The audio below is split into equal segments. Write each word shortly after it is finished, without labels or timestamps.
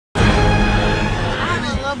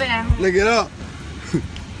little bit. Look it up.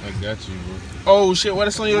 I got you, bro. Oh shit, what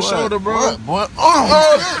is on your shoulder, bro? What?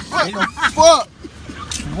 Oh, what the fuck?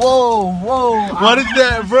 Whoa, whoa. What is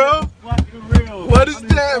that, bro? What is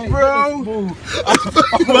that, bro?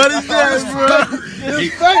 What is that, bro?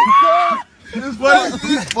 It's fake, bro. It's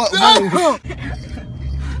fake. Fuck,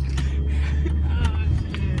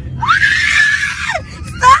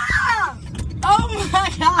 Stop! Oh my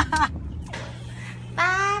god.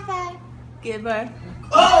 Bye. Give her.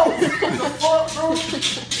 Oh!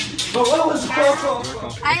 But what was the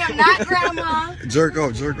I am not grandma. Jerk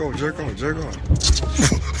off.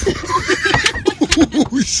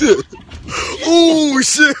 Oh shit. Oh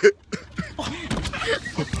shit.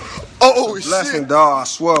 Oh shit. Blessing, dog. I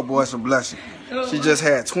swear, boy, it's a blessing. She just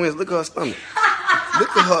had twins. Look at her stomach.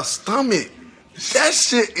 Look at her stomach. That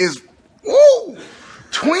shit is, woo!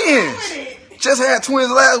 Twins. Just had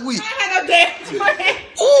twins last week. I had a damn twin.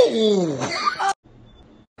 Ooh.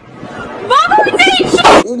 Mama, we need you.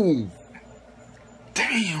 Ooh.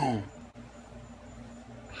 Damn.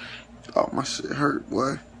 Oh, my shit hurt,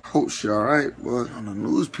 boy. Hope she alright, boy. On the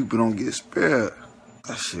news, people don't get spared.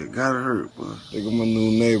 That shit gotta hurt, boy. Look at my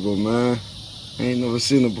new neighbor, man. I ain't never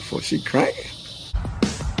seen her before. She cranking.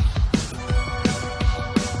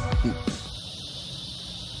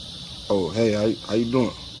 Oh, hey, how you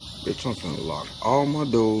doing? Bitch, I'm finna lock all my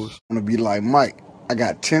doors. I'm gonna be like, Mike, I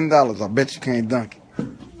got $10. I bet you can't dunk it.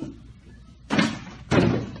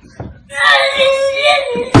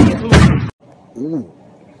 Ooh.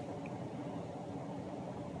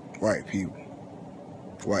 White people.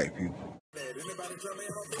 White people.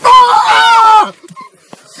 Ah!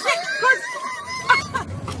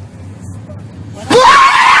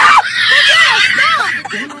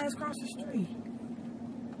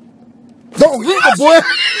 Don't hit the boy.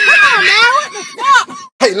 Come on, man. What the fuck?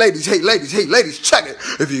 Hey, ladies, check it.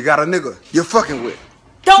 If you got a nigga you're fucking with,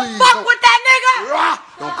 Don't fuck with that nigga.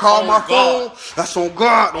 don't call my phone. That's on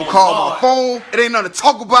God. Don't call my phone. It ain't nothing to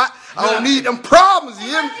talk about. I don't need them problems, you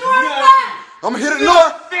hear me? I'm gonna hit it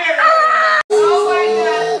north. Oh my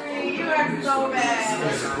god, you are so bad.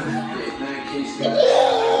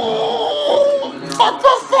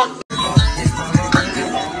 Fuck.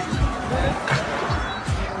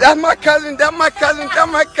 That's my cousin.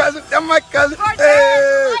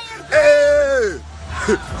 Hey.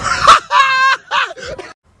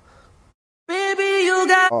 Baby, you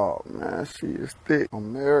got. Oh man, she is thick.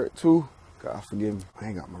 I'm married too. God forgive me. I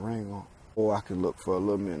ain't got my ring on. Or I can look for a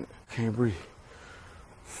little minute. Can't breathe.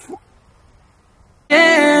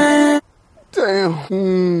 Yeah. Damn.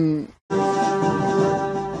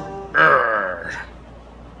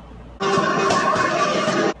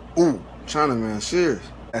 Ooh, China man, serious.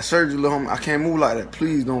 That surgery, little homie, I can't move like that.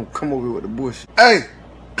 Please don't come over here with the bullshit. Hey,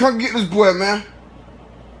 come get this boy, man.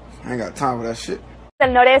 I ain't got time for that shit.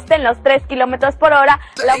 Del noreste en los 3 kilómetros por hora.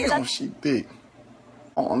 Damn, she thick.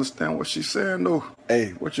 I don't understand what she's saying though.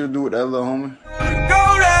 Hey, what you do with that little homie?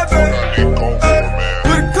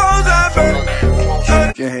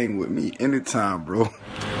 You can hang with me anytime, bro.